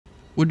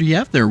What do you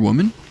have there,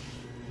 woman?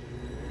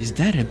 Is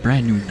that a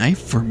brand new knife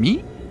for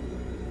me?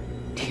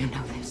 Do you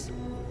know this?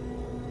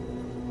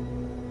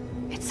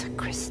 It's a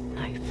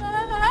crysknife.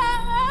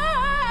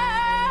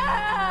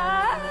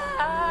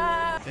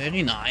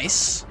 Very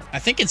nice. I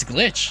think it's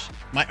glitched.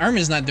 My arm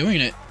is not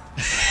doing it.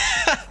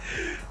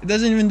 It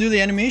doesn't even do the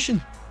animation.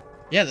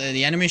 Yeah,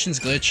 the animation's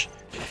glitch.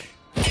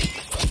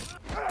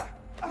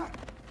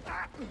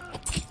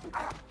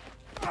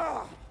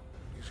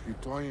 Just keep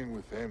toying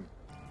with him.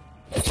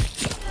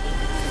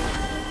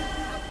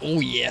 Oh,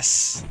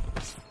 yes.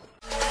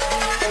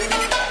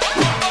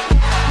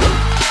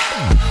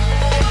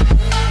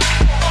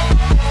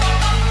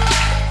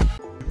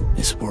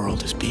 This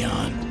world is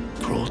beyond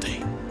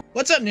cruelty.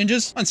 What's up,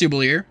 ninjas?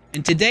 Unseeable here,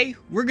 and today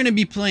we're gonna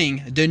be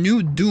playing the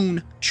new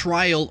DUNE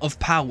Trial of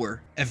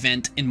Power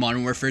event in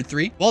Modern Warfare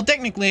 3. Well,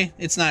 technically,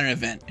 it's not an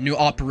event. A new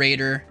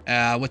operator,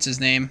 what's his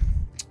name?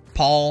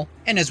 Parle,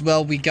 and as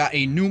well, we got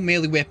a new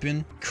melee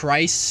weapon,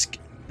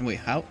 Wait,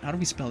 how do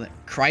we spell that?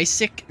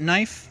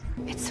 Crysknife?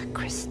 It's a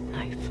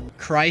crysknife.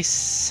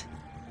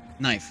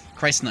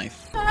 Crysknife.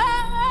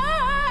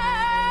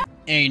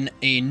 And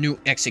a new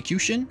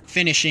execution,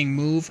 finishing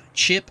move,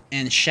 chip,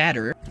 and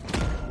shatter.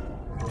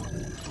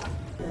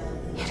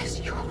 It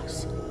is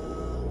yours.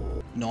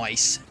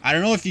 Nice. I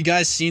don't know if you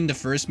guys seen the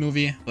first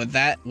movie, but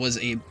that was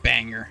a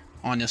banger,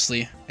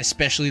 honestly.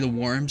 Especially the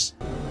worms.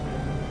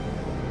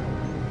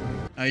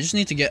 I just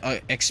need to get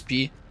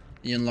XP.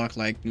 You unlock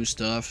like new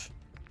stuff,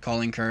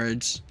 calling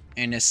cards,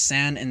 and a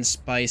sand and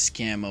spice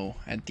camo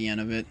at the end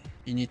of it.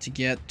 You need to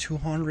get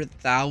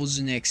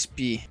 200,000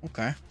 XP.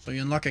 Okay, so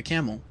you unlock a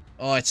camo.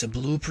 Oh, it's a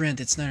blueprint.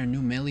 It's not a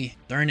new melee.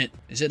 Darn it.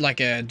 Is it like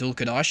a dual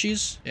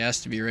Kadashis? It has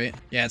to be, right?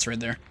 Yeah, it's right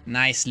there.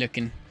 Nice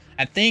looking.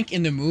 I think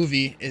in the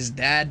movie, his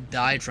dad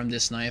died from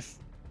this knife,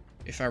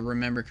 if I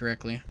remember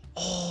correctly.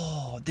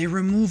 Oh, they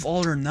remove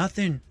all or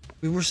nothing.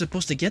 We were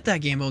supposed to get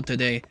that game mode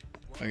today.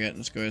 Okay,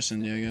 let's go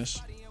SND, I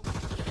guess.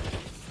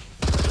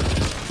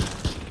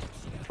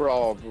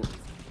 Bro.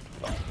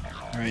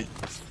 Alright.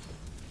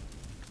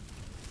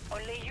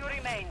 Only you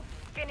remain.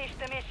 Finish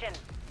the mission.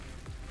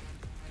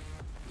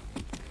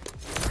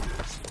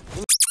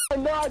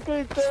 Not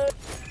good, sir.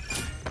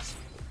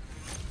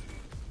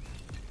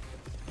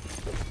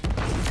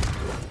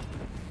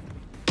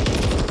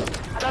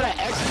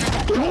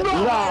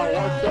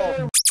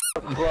 No,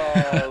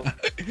 bro.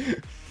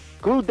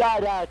 Who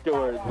died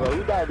afterwards, bro?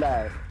 Who died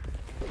last?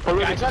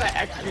 Yeah, I try to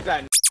execute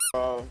that,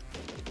 bro.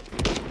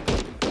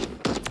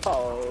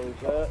 Oh,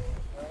 shit.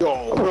 Yo,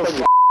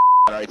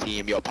 our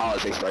team, yo,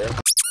 politics, bro.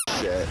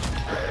 Shit.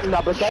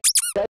 Nah, but that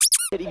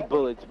hit eat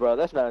bullets, bro.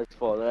 That's not his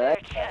fault,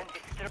 alright?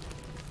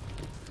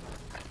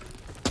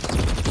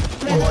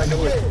 Oh, I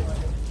knew it.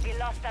 We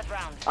lost that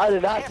round. I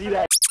did not see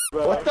that,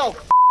 bro. What the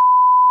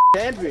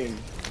standing?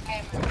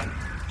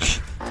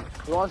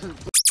 He wants his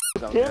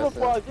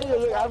Camouflage, yeah,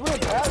 look, I really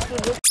passed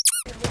him.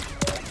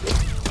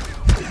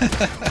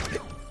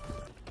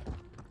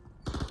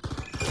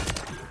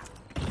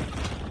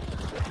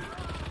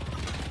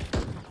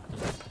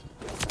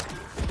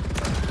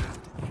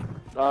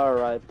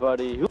 Alright,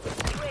 buddy.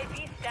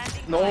 UAV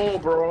standing No,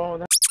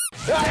 bro.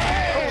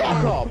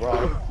 Fuck off,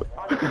 bro.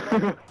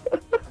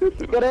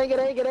 Get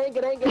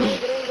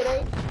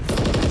in.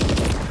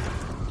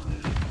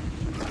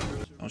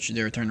 Don't you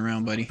dare turn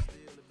around, buddy.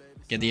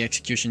 Get the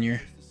execution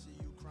here.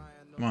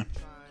 Come on.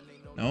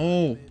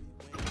 No.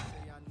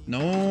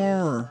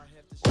 No.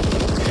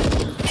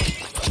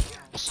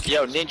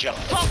 Yo, Ninja,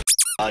 fuck,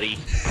 buddy.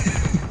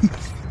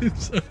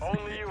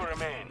 Only you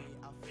remain.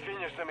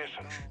 Finish the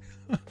mission.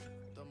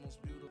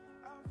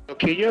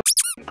 Okay, you're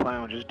a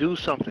clown. Just do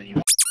something,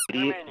 you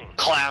idiot.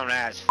 Clown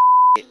ass.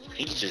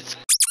 He's just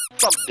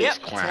fuck this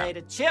clown.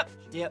 Potato chip,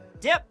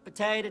 dip,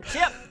 potato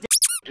chip.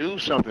 Do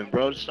something,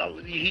 bro. Stop.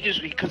 He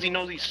just because he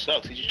knows he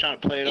sucks. He's just trying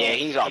to play it off. Yeah,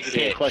 he's off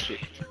the clutch it.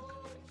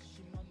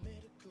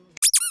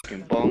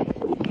 Fucking bum.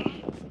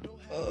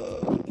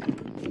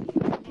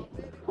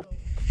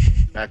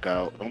 Back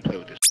out. Don't play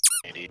with this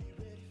idiot.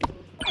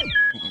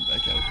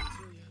 Back out.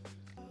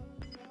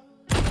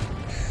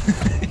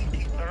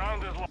 The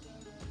round is lost.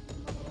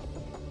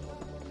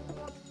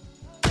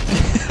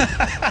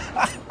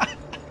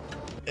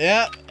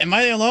 Yeah, am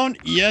I alone?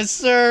 Yes,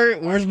 sir.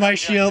 Where's my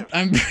shield?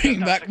 I'm bringing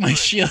back my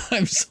shield.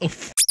 I'm so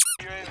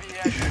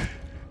UAV action.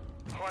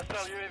 Hostile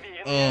UAV in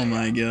the Oh area.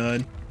 my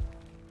god.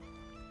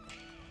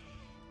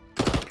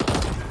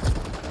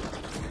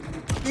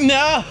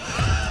 No!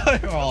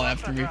 They're all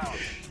after me.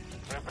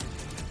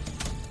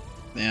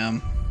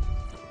 Damn.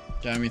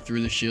 Got me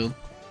through the shield.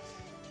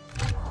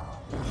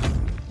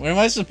 What am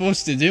I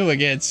supposed to do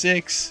against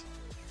 6?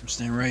 I'm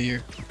staying right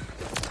here.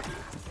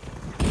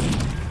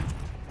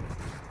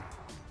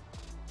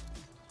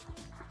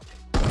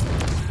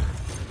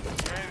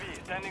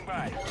 UAV standing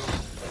by.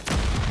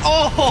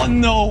 Oh,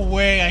 no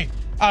way.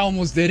 I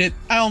almost did it.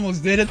 I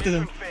almost did it to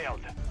them.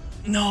 Failed.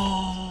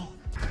 No.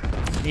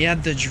 He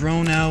had the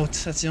drone out.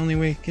 That's the only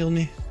way he killed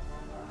me.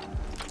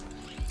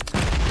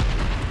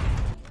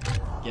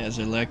 You guys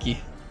are lucky.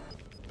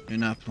 You're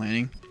not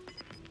planning.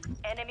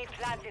 Enemy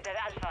planted at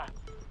Alpha.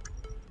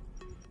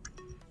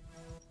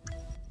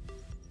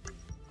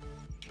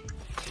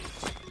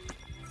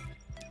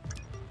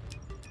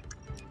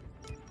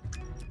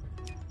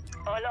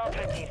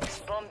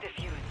 Atreides. Bomb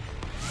defused.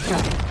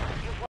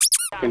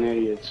 Fucking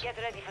idiots. Get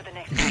ready for the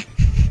next one.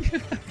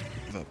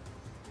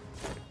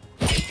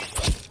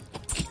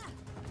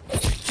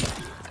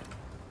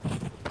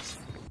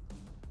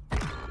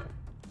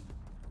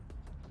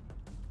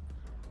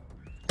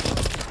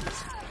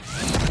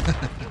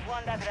 You've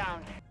won that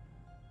round.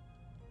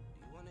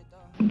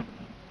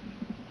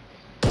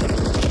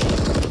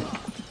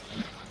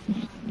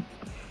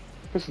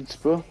 Finish,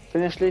 bro.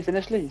 Finish Lee,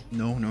 finish Lee.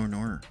 No,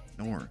 Nor.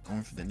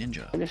 Going for the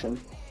ninja. Finish him.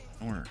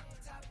 Nor.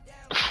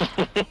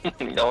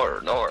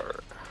 Nor.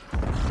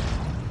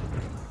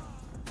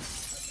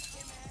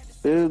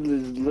 Dude,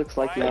 this looks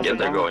like you I have guess a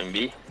they're bomb. going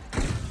B.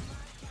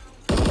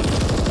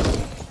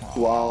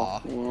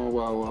 Wow.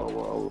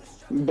 Wow.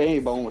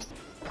 Bem bom.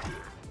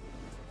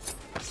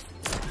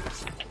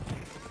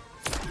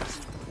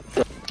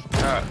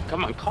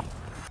 Come on, Come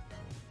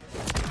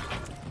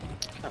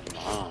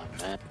on,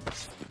 man.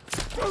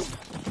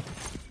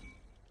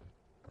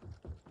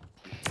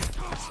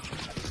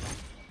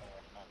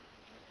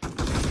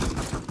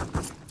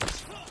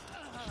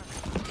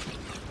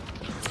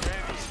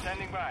 UAV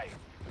standing by.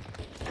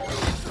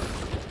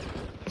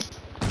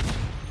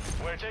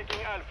 We're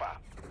taking Alpha.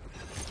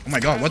 Oh my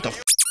god, what the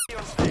f?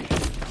 On station.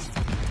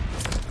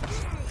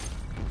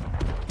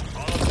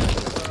 All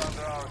objectives are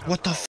under our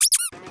What the f? control.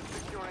 Enemy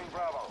securing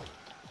Bravo.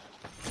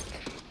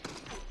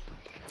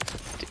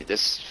 Dude,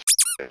 this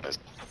is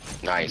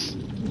nice.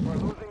 We're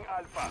losing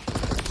Alpha.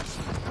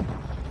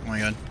 Oh my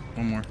god,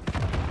 one more.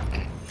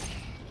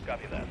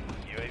 Copy that.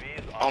 UAV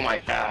is on. Oh my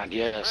god,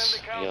 yes.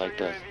 Friendly You like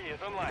counter that. UAV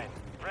is online.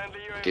 Friendly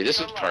UAV Dude, this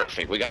is online.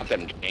 perfect. We got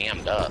them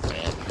jammed up,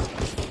 man.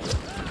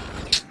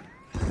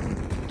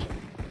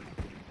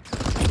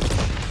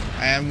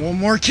 And one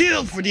more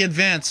kill for the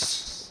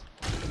advance.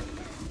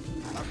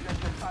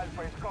 Objective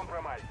Alpha is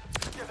compromised.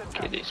 Get it Okay,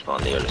 done. they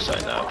spawn the other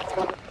side now.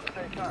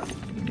 Stay sharp.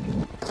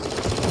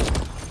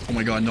 Oh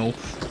my god, no.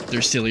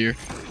 They're still here.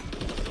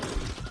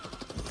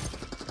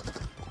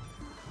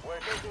 We're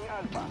taking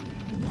Alpha.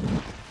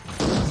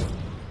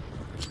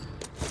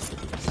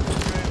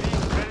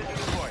 UAV ready to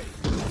deploy.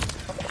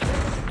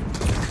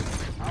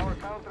 Our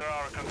counter,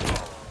 our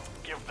control.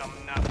 Give them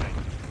nothing.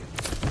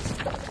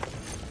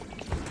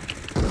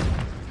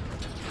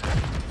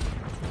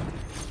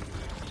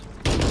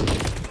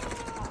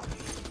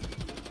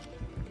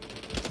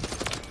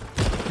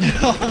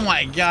 Oh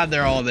my god,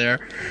 they're all there.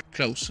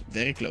 Close,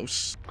 very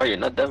close. Oh, you're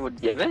not done with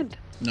the event?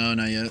 No,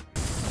 not yet.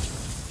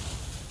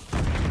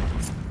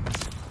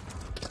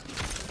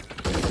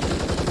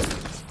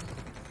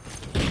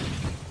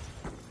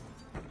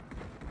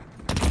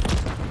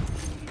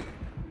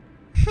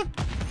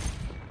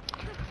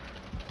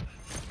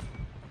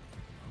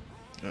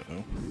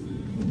 Uh-oh.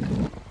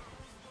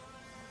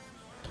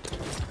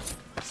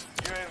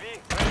 UAV ready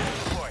to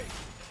deploy.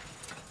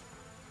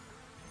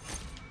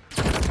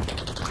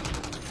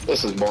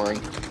 This is boring.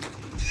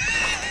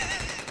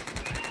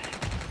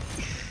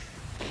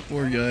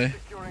 Poor guy.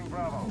 Securing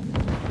Bravo.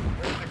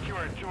 We've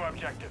secured 2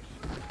 objectives.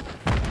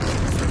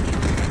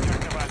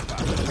 Objective Alpha.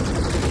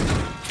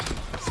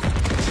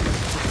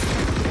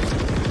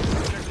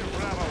 Objective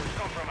Bravo is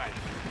compromised.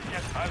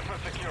 Get Alpha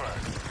secure.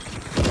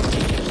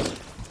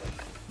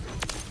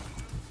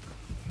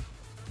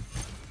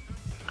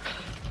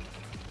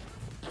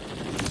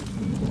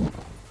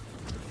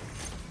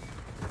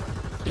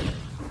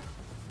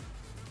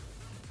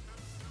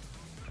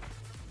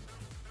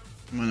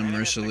 I'm on a Enemy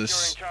merciless.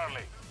 securing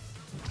Charlie.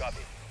 Copy.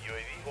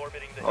 UAV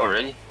orbiting the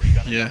Already?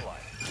 Yeah.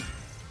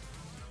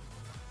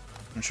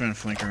 I'm trying to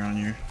flank around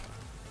here.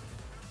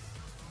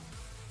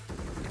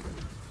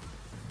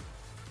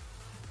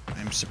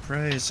 I'm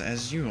surprised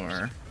as you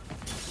are.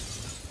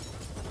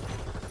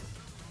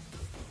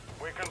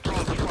 We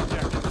control 2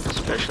 objectives.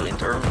 Especially in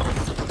terminal.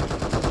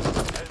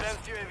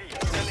 Advanced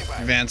UAV standing by.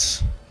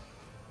 Advance.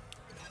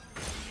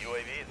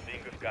 UAV is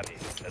being copy.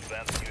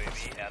 Advanced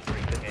UAV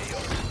entering the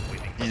AO.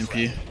 Waiting for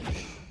EMP.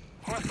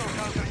 Hostile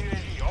counter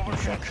UAV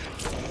overhead. Fuck.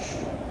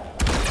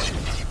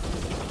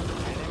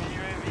 Enemy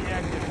UAV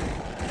active.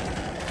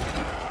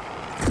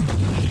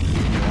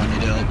 I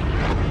need help.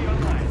 UAV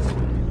online.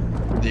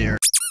 They're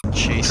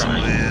chasing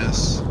my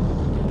ass.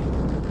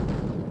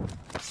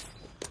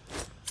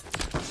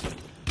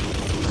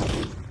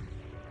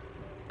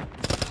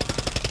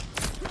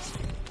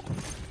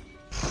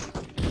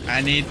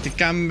 I need to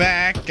come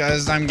back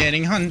because I'm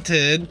getting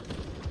hunted.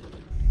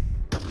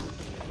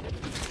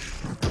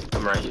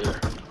 I'm right here.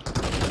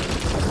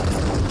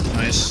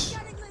 Nice.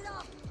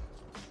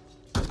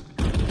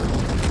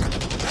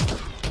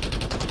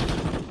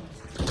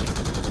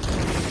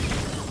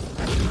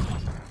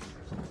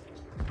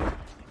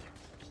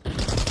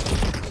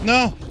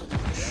 No!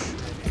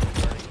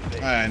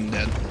 I'm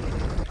dead.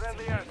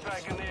 Friendly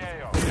airstrike in the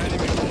AO.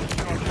 Enemy holds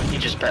 2 objectives. You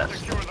just passed.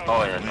 Secure them.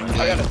 Oh, yeah. No.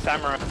 I got a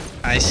samurai.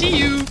 I see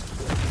you!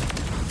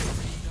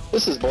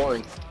 This is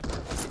boring.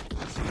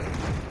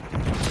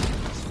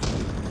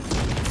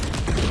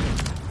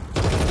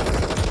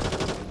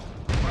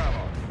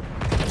 Bravo.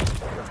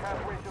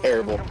 Halfway to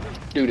Terrible.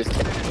 Dude, it's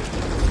line.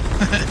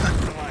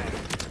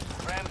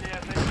 Friendly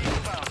SAE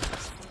inbound.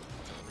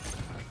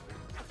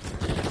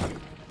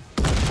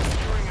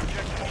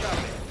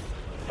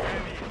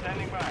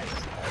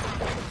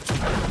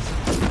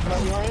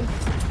 Ryan.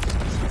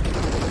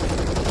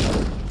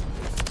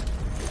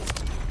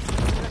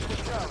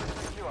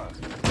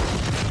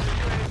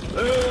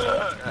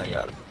 I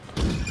got him.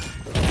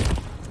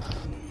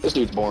 This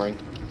dude's boring.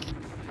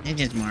 It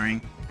is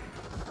boring.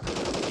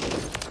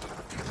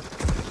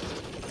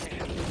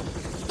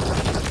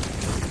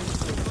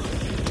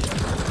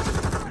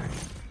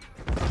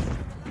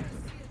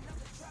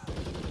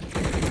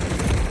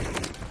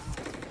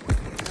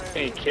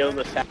 Hey, kill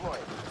the sack.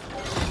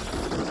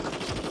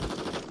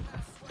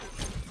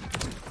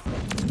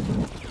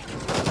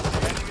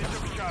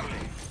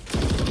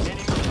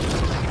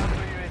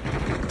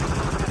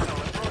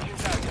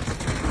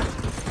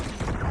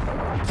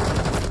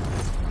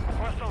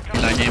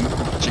 That game.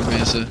 Check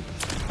Mesa.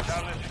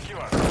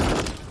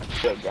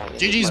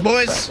 GG's,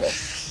 boys.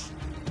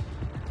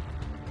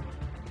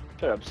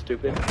 Shut up,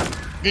 stupid.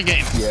 Good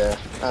game. Yeah,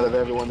 out of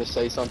everyone to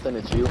say something,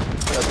 it's you.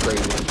 That's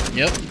crazy.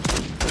 Yep.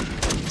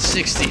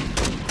 60.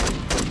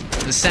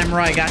 The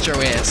samurai got your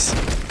ass.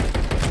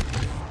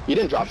 You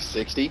didn't drop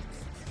 60. You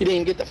didn't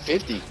even get to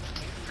 50.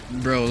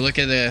 Bro, look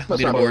at the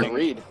Must not leaderboard.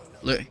 read.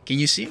 Look, can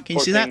you see it? Can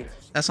you see that? 14.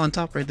 That's on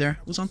top right there.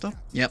 Who's on top?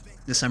 Yep,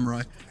 the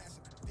samurai.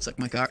 Suck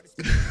my cock.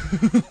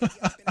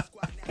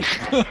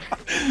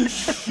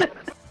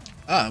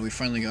 Ah, we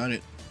finally got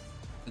it.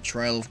 The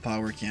Trial of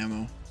Power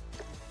camo.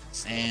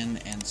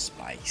 Sand and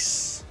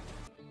spice.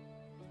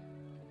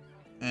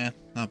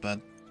 Not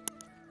bad.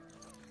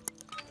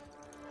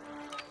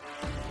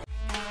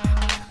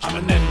 I'm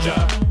a ninja,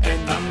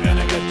 and I'm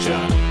gonna get ya.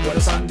 Where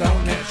the sun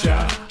don't hit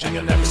ya, and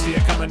you'll never see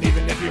it coming.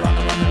 Even if you're on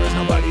the run, there is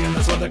nobody in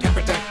this world that can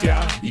protect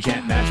ya. You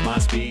can't match my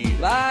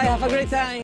speed. Bye, have a great time.